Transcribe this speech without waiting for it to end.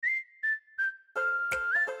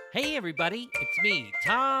Hey everybody, it's me,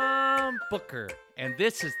 Tom Booker, and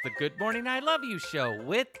this is the Good Morning I Love You show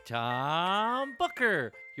with Tom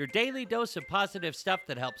Booker, your daily dose of positive stuff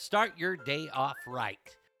that helps start your day off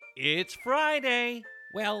right. It's Friday.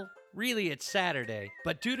 Well, really it's Saturday,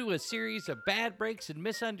 but due to a series of bad breaks and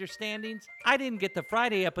misunderstandings, I didn't get the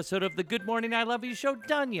Friday episode of the Good Morning I Love You show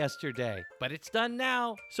done yesterday. But it's done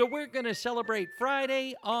now, so we're going to celebrate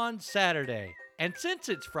Friday on Saturday. And since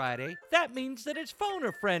it's Friday, that means that it's Phone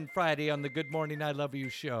a Friend Friday on the Good Morning I Love You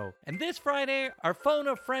show. And this Friday, our Phone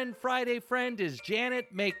a Friend Friday friend is Janet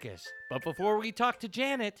Maykus. But before we talk to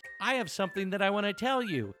Janet, I have something that I want to tell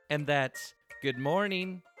you, and that's good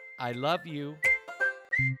morning, I love you.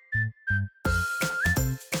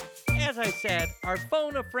 As I said, our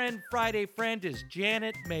Phone a Friend Friday friend is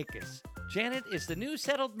Janet Maykus. Janet is the new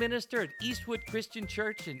settled minister at Eastwood Christian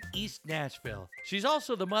Church in East Nashville. She's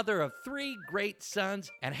also the mother of 3 great sons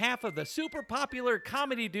and half of the super popular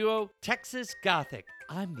comedy duo Texas Gothic.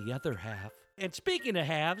 I'm the other half. And speaking of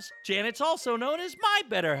halves, Janet's also known as my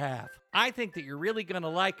better half. I think that you're really going to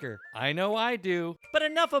like her. I know I do. But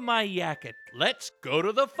enough of my yakket. Let's go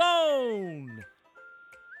to the phone.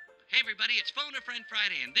 Hey everybody, it's Phone a Friend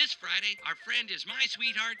Friday, and this Friday, our friend is my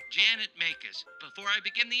sweetheart, Janet Maykus. Before I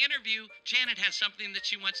begin the interview, Janet has something that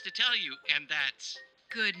she wants to tell you, and that's...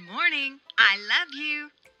 Good morning. I love you.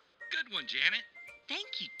 Good one, Janet.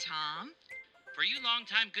 Thank you, Tom. For you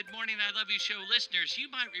longtime Good Morning I Love You show listeners, you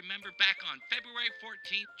might remember back on February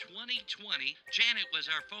 14th, 2020, Janet was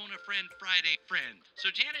our Phone a Friend Friday friend. So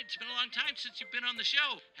Janet, it's been a long time since you've been on the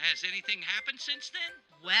show. Has anything happened since then?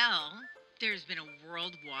 Well, there's been a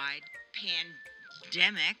worldwide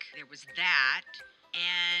pandemic. There was that.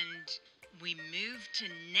 And we moved to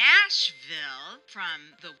Nashville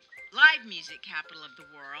from the live music capital of the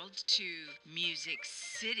world to Music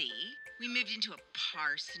City. We moved into a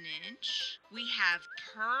parsonage. We have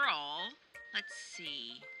Pearl. Let's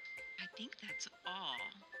see. I think that's all.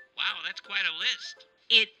 Wow, that's quite a list.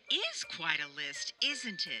 It is quite a list,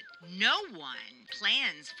 isn't it? No one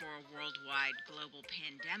plans for a worldwide global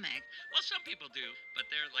pandemic. Well, some people do,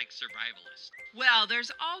 but they're like survivalists. Well,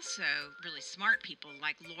 there's also really smart people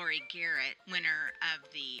like Lori Garrett, winner of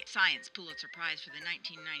the Science Pulitzer Prize for the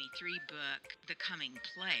 1993 book, The Coming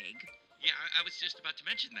Plague. Yeah, I was just about to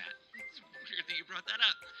mention that. It's weird that you brought that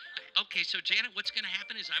up. Okay, so Janet, what's going to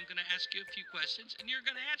happen is I'm going to ask you a few questions, and you're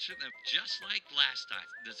going to answer them just like last time.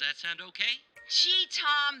 Does that sound okay? Gee,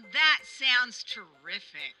 Tom, that sounds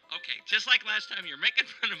terrific. Okay, just like last time, you're making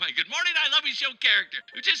fun of my Good Morning I Love You show character,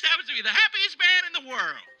 who just happens to be the happiest man in the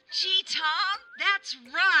world. Gee, Tom, that's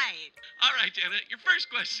right. All right, Janet, your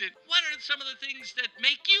first question. What are some of the things that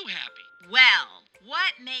make you happy? Well,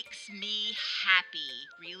 what makes me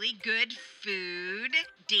happy? Really good food,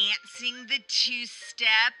 dancing the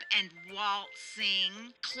two-step and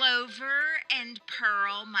waltzing, Clover and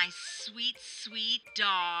Pearl, my sweet, sweet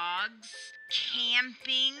dogs,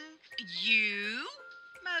 camping, you,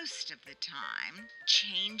 most of the time,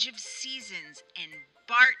 change of seasons, and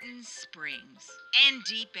Barton Springs, and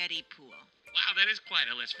Deep Eddy Pool. Wow, that is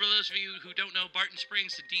quite a list. For those of you who don't know, Barton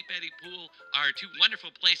Springs and Deep Eddy Pool are 2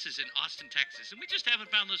 wonderful places in Austin, Texas. And we just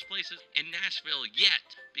haven't found those places in Nashville yet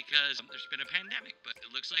because there's been a pandemic. But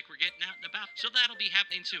it looks like we're getting out and about. So that'll be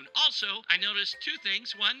happening soon. Also, I noticed 2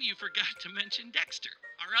 things. One, you forgot to mention Dexter,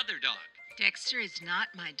 our other dog. Dexter is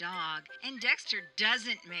not my dog, and Dexter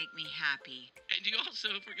doesn't make me happy. And you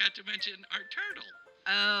also forgot to mention our turtle.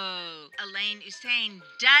 Oh, Elaine Usain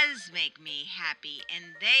does make me happy,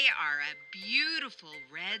 and they are a beautiful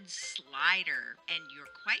red slider, and you're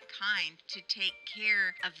quite kind to take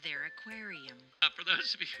care of their aquarium. For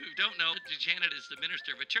those of you who don't know, Janet is the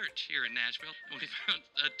minister of a church here in Nashville, and we found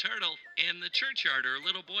a turtle in the churchyard, or a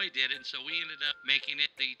little boy did, and so we ended up making it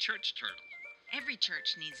the church turtle. Every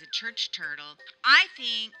church needs a church turtle. I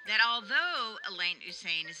think that although Elaine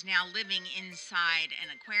Usain is now living inside an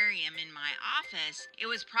aquarium in my office, it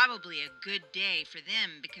was probably a good day for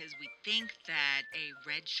them because we think that a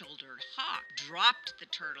red-shouldered hawk dropped the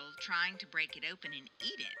turtle trying to break it open and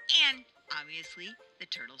eat it. And obviously, the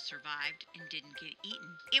turtle survived and didn't get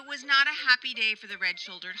eaten. It was not a happy day for the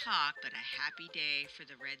red-shouldered hawk, but a happy day for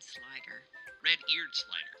the red slider. Red-eared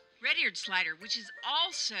slider. Red-eared slider, which is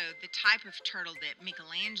also the type of turtle that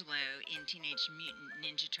Michelangelo in Teenage Mutant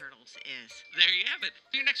Ninja Turtles is. There you have it.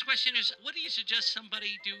 Your next question is, what do you suggest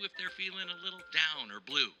somebody do if they're feeling a little down or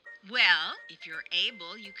blue? Well, if you're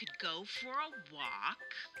able, you could go for a walk.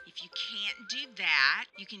 If you can't do that,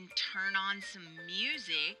 you can turn on some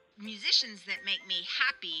music. Musicians that make me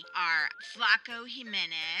happy are Flaco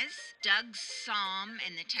Jimenez, Doug Sahm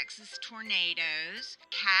and the Texas Tornadoes,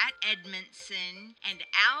 Kat Edmondson, and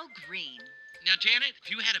Al Green. Now, Janet,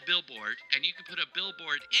 if you had a billboard and you could put a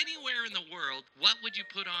billboard anywhere in the world, what would you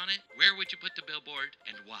put on it? Where would you put the billboard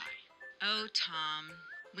and why? Oh, Tom,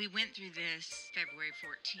 we went through this February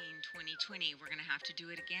 14, 2020. We're going to have to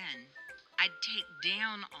do it again. I'd take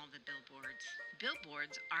down all the billboards.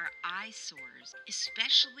 Billboards are eyesores,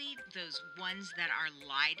 especially those ones that are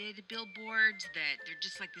lighted billboards that they're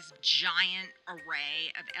just like this giant array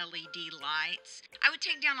of LED lights. I would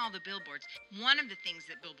take down all the billboards. One of the things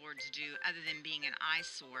that billboards do, other than being an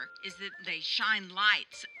eyesore, is that they shine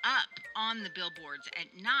lights up on the billboards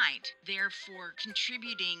at night, therefore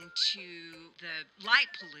contributing to the light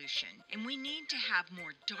pollution. And we need to have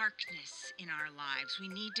more darkness in our lives. We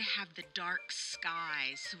need to have the dark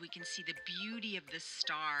skies so we can see the beauty of the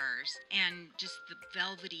stars and just the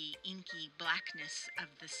velvety, inky blackness of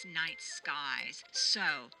the night skies.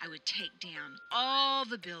 So I would take down all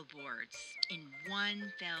the billboards in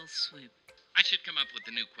one fell swoop. I should come up with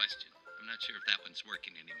a new question. I'm not sure if that one's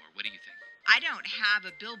working anymore. What do you think? I don't have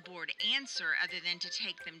a billboard answer other than to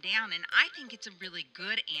take them down, and I think it's a really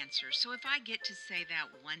good answer. So if I get to say that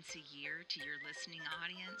once a year to your listening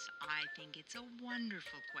audience, I think it's a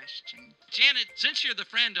wonderful question. Janet, since you're the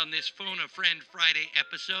friend on this Phone a Friend Friday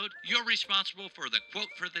episode, you're responsible for the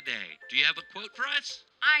quote for the day. Do you have a quote for us?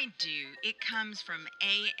 I do. It comes from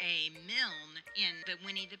A.A. Milne in the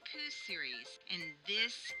Winnie the Pooh series, and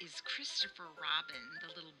this is Christopher Robin,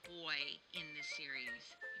 the little boy in the series.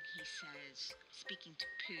 He says, speaking to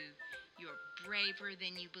Pooh, "You're braver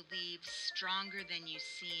than you believe, stronger than you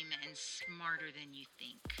seem, and smarter than you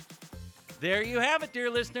think." There you have it, dear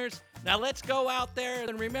listeners. Now let's go out there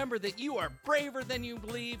and remember that you are braver than you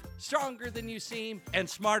believe, stronger than you seem, and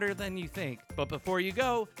smarter than you think. But before you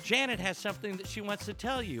go, Janet has something that she wants to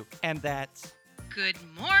tell you, and that's... Good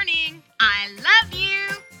morning. I love you.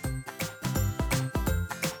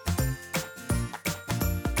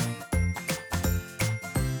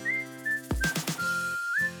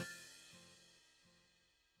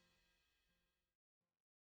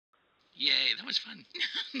 Yay, that was fun.